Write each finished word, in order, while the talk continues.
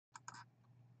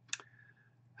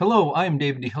Hello, I am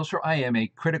David de Hilster. I am a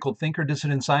critical thinker,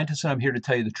 dissident scientist, and I'm here to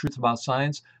tell you the truth about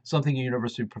science, something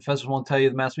university professors won't tell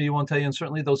you, the mass media won't tell you, and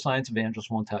certainly those science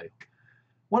evangelists won't tell you.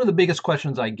 One of the biggest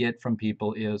questions I get from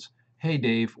people is, hey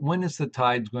Dave, when is the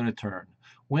tide going to turn?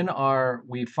 When are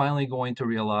we finally going to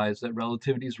realize that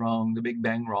relativity is wrong, the Big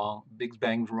Bang's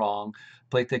wrong,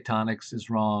 plate tectonics is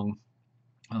wrong,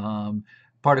 um,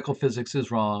 particle physics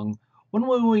is wrong?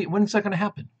 When is that going to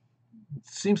happen?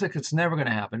 Seems like it's never going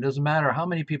to happen. It doesn't matter how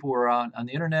many people were on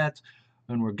the internet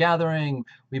when we're gathering.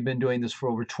 We've been doing this for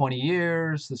over 20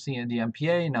 years, the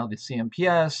MPA, now the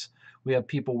CMPS. We have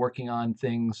people working on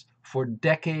things for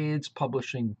decades,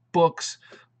 publishing books,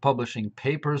 publishing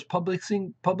papers,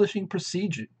 publishing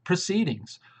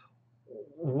proceedings.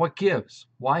 What gives?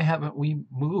 Why haven't we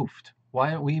moved?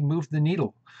 Why haven't we moved the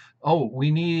needle? Oh,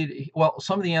 well,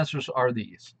 some of the answers are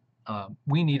these.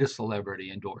 We need a celebrity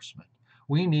endorsement.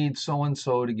 We need so and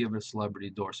so to give a celebrity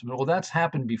endorsement. Well, that's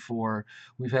happened before.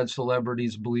 We've had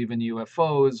celebrities believe in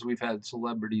UFOs. We've had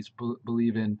celebrities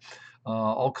believe in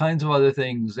all kinds of other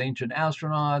things. Ancient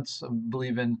astronauts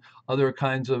believe in other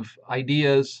kinds of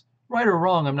ideas. Right or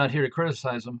wrong, I'm not here to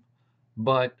criticize them,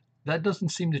 but that doesn't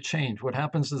seem to change. What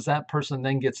happens is that person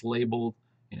then gets labeled,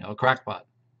 a crackpot.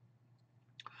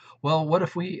 Well, what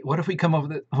if we come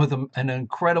up with an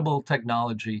incredible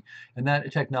technology, and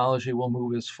that technology will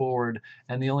move us forward,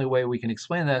 and the only way we can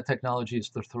explain that technology is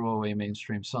to throw away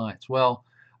mainstream science? Well,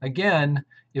 again,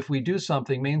 if we do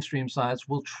something, mainstream science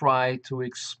will try to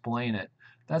explain it.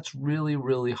 That's really,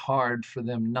 really hard for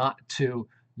them not to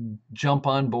jump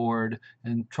on board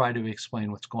and try to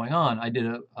explain what's going on. I did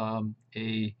a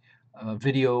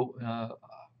video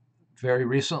very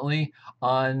recently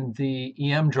on the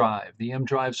EM drive. The EM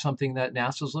drive is something that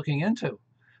NASA is looking into,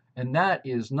 and that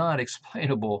is not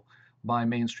explainable by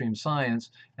mainstream science,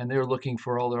 and they're looking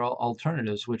for all their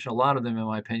alternatives, which a lot of them,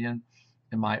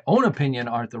 in my own opinion,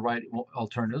 aren't the right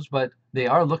alternatives, but they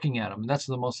are looking at them, and that's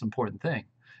the most important thing.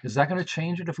 Is that going to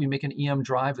change it if we make an EM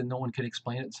drive and no one can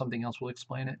explain it, something else will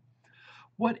explain it?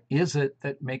 What is it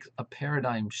that makes a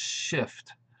paradigm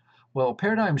shift? Well,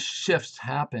 paradigm shifts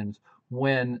happen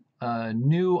when a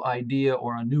new idea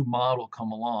or a new model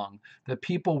come along that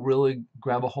people really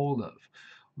grab a hold of.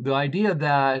 The idea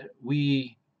that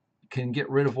we can get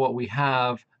rid of what we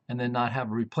have and then not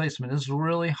have a replacement is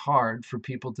really hard for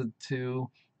people to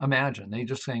imagine. They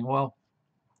just saying, well,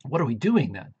 what are we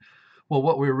doing then? Well,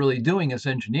 what we're really doing is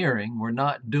engineering. We're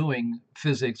not doing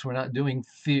physics. We're not doing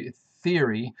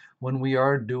theory when we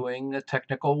are doing a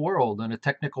technical world. And a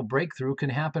technical breakthrough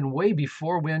can happen way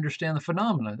before we understand the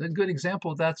phenomena. A good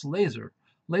example of that's laser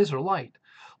light.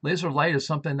 Laser light is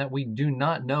something that we do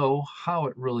not know how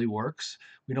it really works.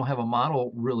 We don't have a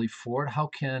model really for it. How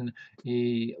can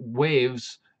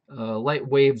light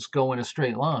waves go in a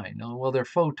straight line? Well, they're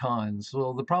photons.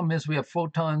 Well, the problem is we have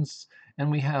photons and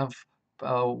we have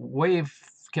wave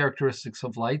characteristics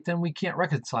of light, then we can't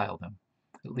reconcile them,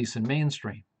 at least in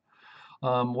mainstream.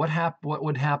 What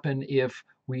would happen if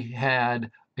we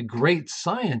had a great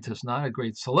scientist, not a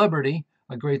great celebrity,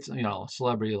 a great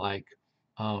celebrity like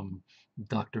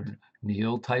Dr.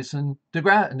 Neil deGrasse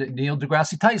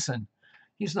Tyson?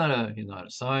 He's not a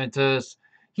scientist.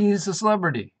 He's a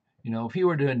celebrity. If he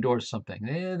were to endorse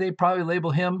something, they'd probably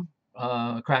label him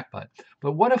a crackpot.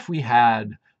 But what if we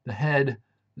had the head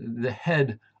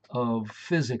of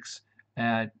physics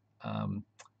at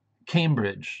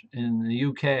Cambridge in the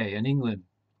UK and England,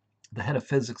 the head of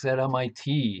physics at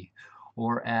MIT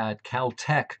or at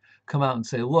Caltech come out and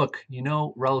say, look,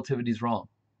 relativity's wrong.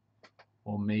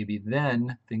 Well, maybe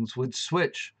then things would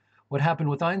switch. What happened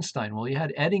with Einstein? Well, you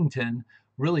had Eddington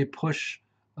really push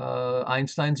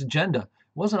Einstein's agenda.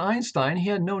 It wasn't Einstein, he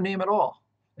had no name at all.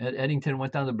 Eddington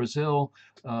went down to Brazil,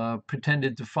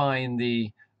 pretended to find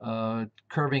the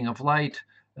curving of light.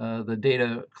 The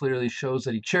data clearly shows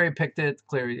that he cherry-picked it.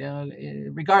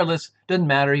 Regardless, doesn't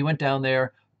matter. He went down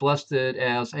there, blessed it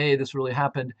as, hey, this really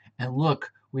happened. And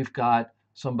look, we've got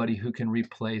somebody who can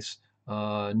replace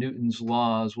Newton's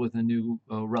laws with a new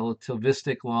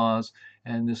relativistic laws,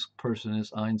 and this person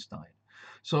is Einstein.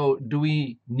 So do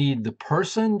we need the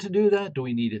person to do that? Do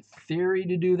we need a theory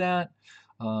to do that?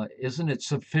 Isn't it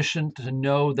sufficient to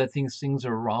know that these things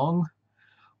are wrong?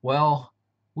 Well,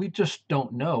 we just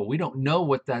don't know. We don't know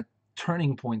what that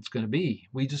turning point's going to be.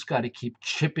 We just got to keep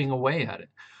chipping away at it.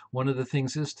 One of the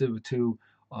things is to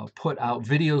put out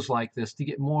videos like this to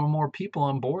get more and more people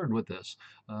on board with this.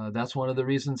 That's one of the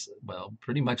reasons, well,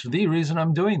 pretty much the reason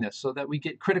I'm doing this, so that we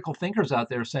get critical thinkers out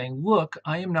there saying, look,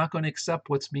 I am not going to accept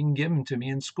what's being given to me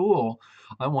in school.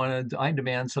 I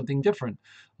demand something different.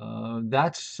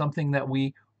 That's something that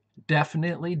we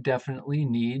definitely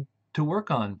need to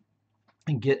work on.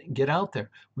 and get out there.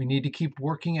 We need to keep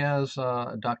working, as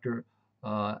Dr.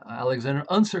 Alexander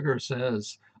Unziger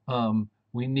says.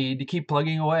 We need to keep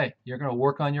plugging away. You're going to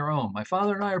work on your own. My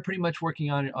father and I are pretty much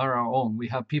working on our own. We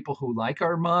have people who like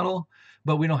our model,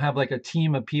 but we don't have like a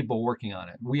team of people working on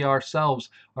it. We ourselves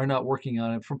are not working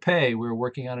on it for pay. We're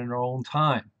working on it in our own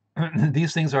time.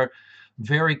 These things are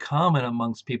very common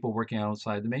amongst people working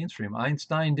outside the mainstream.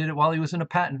 Einstein did it while he was in a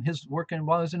patent, his working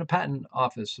while he was in a patent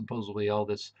office, supposedly, all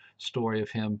this story of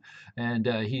him. And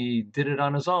he did it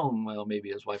on his own. Well,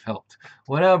 maybe his wife helped.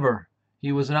 Whatever.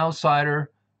 He was an outsider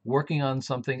working on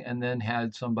something and then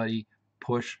had somebody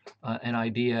push an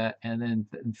idea. And then,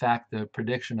 in fact, the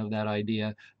prediction of that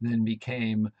idea then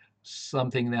became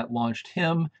something that launched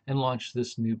him and launched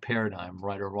this new paradigm,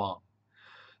 right or wrong.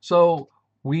 So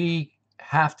we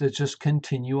have to just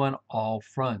continue on all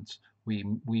fronts. We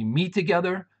meet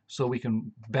together so we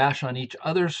can bash on each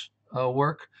other's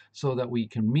work, so that we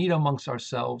can meet amongst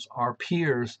ourselves, our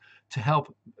peers, to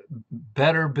help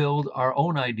better build our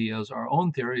own ideas, our own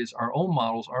theories, our own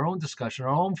models, our own discussion,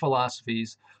 our own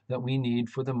philosophies that we need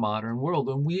for the modern world.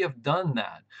 And we have done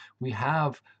that. We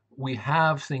have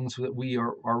things that we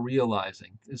are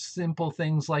realizing. Simple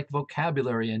things like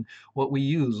vocabulary and what we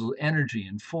use, energy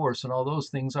and force, and all those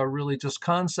things are really just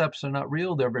concepts. They're not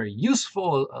real. They're very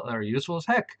useful. They're useful as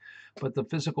heck. But the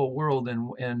physical world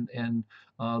and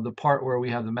the part where we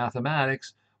have the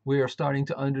mathematics, we are starting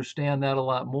to understand that a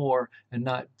lot more and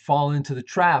not fall into the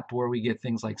trap where we get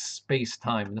things like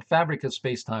space-time, the fabric of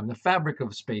space-time, the fabric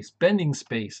of space, bending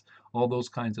space, all those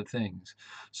kinds of things.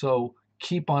 So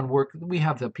keep on work. We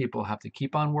have the people have to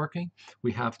keep on working.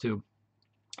 We have to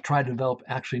try to develop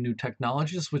actually new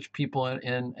technologies, which people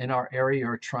in our area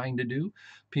are trying to do.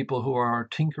 People who are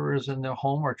tinkerers in their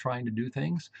home are trying to do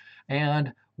things.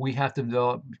 And we have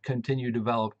to continue to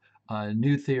develop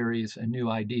new theories and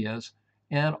new ideas.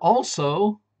 And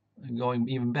also, going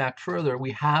even back further,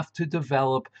 we have to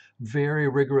develop very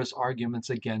rigorous arguments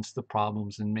against the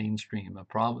problems in mainstream,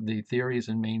 the theories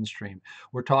in mainstream.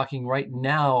 We're talking right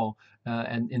now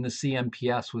and in the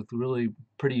CMPS with really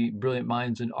pretty brilliant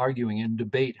minds and arguing and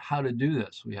debate how to do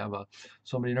this. We have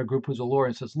somebody in our group who's a lawyer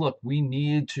and says, look, we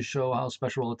need to show how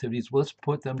special relativities, let's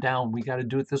put them down. We got to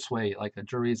do it this way, like a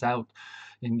jury's out,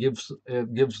 and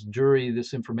gives jury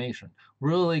this information.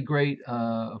 Really great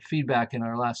feedback in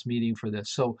our last meeting for this.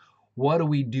 So what do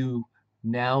we do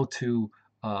now to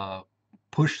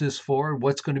push this forward?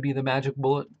 What's going to be the magic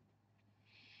bullet?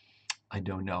 I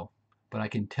don't know, but I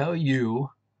can tell you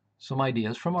some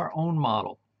ideas from our own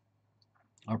model,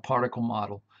 our particle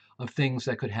model, of things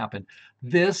that could happen.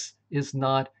 This is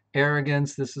not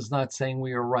arrogance. This is not saying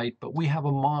we are right, but we have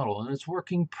a model and it's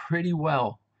working pretty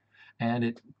well. And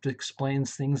it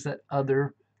explains things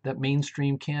that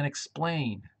mainstream can't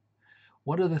explain.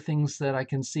 What are the things that I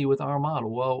can see with our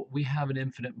model? Well, we have an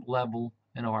infinite level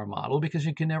in our model because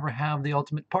you can never have the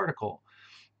ultimate particle.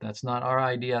 That's not our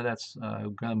idea. That's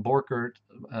Graham Borchert.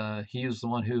 He is the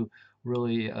one who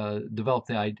really developed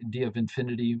the idea of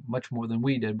infinity much more than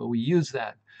we did, but we use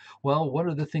that. Well, what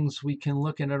are the things we can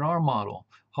look at in our model?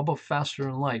 How about faster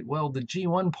than light? Well, the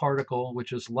G1 particle,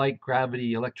 which is light,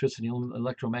 gravity, electricity,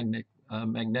 electromagnetic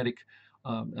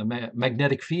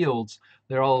magnetic fields,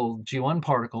 they're all G1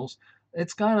 particles.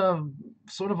 It's got a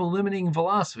sort of a limiting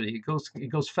velocity.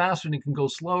 It goes faster and it can go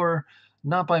slower,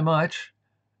 not by much.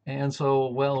 And so,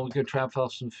 well, we could trap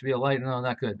faster than speed of light. No,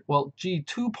 not good. Well,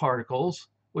 G2 particles,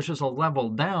 which is a level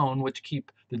down, which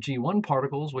keep the G1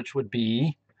 particles, which would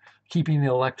be keeping the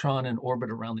electron in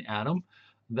orbit around the atom,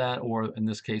 that, or in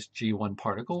this case, G1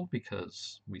 particle,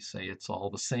 because we say it's all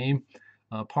the same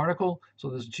particle. So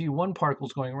this G1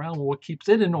 particles going around. Well, what keeps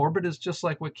it in orbit is just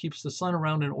like what keeps the sun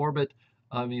around in orbit.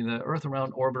 I mean, the Earth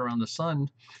around orbit around the sun,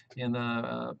 and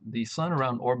the sun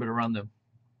around orbit around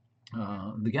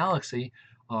the galaxy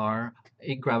are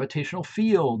a gravitational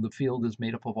field. The field is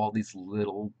made up of all these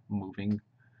little moving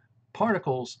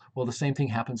particles. Well, the same thing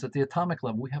happens at the atomic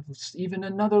level. We have even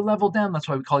another level down. That's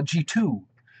why we call it G2.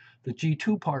 The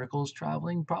G2 particle is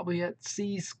traveling probably at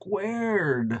c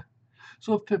squared.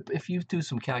 So if you do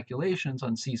some calculations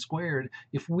on c squared,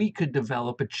 if we could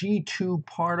develop a G2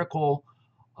 particle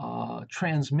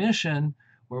transmission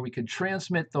where we could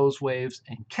transmit those waves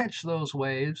and catch those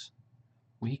waves,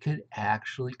 we could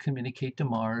actually communicate to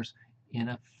Mars in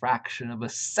a fraction of a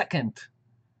second,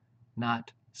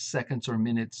 not seconds or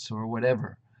minutes or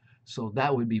whatever. So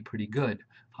that would be pretty good.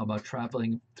 How about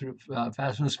traveling through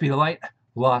faster than the speed of light?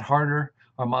 A lot harder.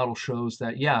 Our model shows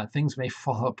that, yeah, things may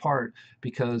fall apart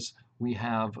because we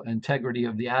have integrity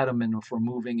of the atom, and if we're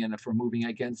moving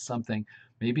against something,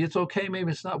 maybe it's okay,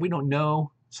 maybe it's not. We don't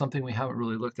know. Something we haven't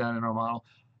really looked at in our model.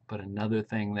 But another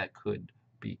thing that could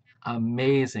be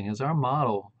amazing is our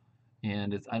model,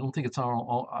 and I don't think it's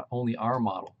only our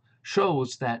model,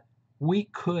 shows that we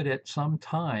could at some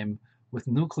time with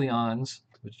nucleons,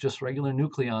 with just regular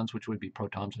nucleons, which would be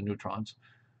protons and neutrons,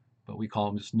 but we call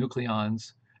them just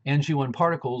nucleons, and G1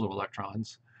 particles of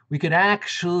electrons, we could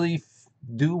actually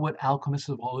do what alchemists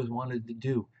have always wanted to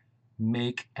do,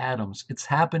 make atoms. It's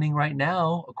happening right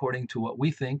now, according to what we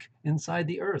think, inside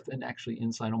the Earth, and actually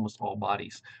inside almost all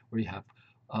bodies, where you have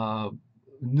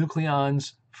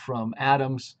nucleons from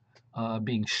atoms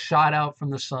being shot out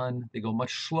from the sun. They go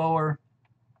much slower.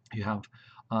 You have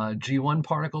G1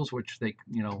 particles, which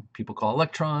people call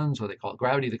electrons, or they call it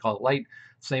gravity, they call it light.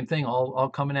 Same thing, all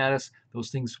coming at us.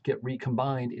 Those things get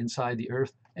recombined inside the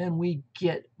Earth, and we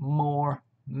get more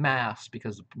mass,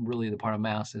 because really the part of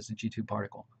mass is the G2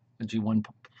 particle, the G1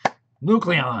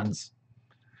 nucleons.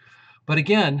 But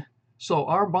again, so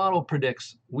our model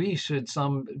predicts we should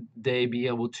someday be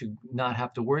able to not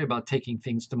have to worry about taking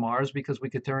things to Mars, because we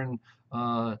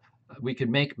could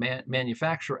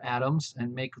manufacture atoms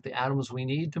and make the atoms we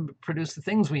need to produce the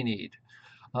things we need.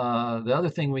 The other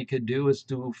thing we could do is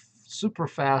do super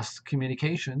fast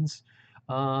communications.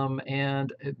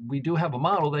 And we do have a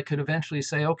model that could eventually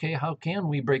say, okay, how can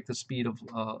we break the speed of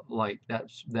light,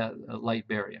 that light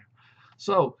barrier?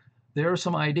 So there are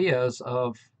some ideas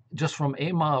of just from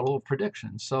a model of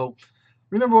prediction. So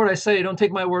remember what I say, don't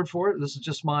take my word for it. This is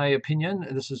just my opinion.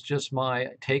 This is just my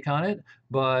take on it.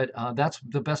 But that's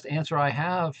the best answer I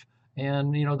have.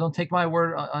 And, don't take my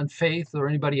word on faith or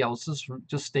anybody else's.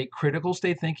 Just stay critical,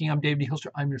 stay thinking. I'm David de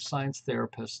Hilster. I'm your science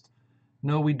therapist.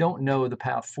 No, we don't know the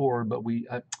path forward, but we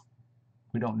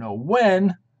don't know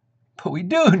when, but we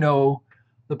do know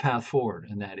the path forward.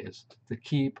 And that is to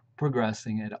keep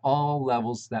progressing at all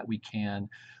levels that we can.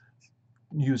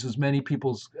 Use as many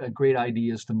people's great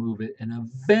ideas to move it, and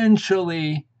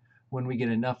eventually, when we get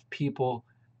enough people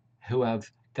who have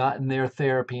gotten their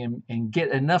therapy and get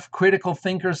enough critical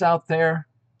thinkers out there,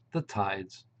 the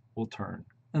tides will turn.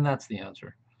 And that's the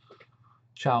answer.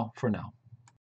 Ciao for now.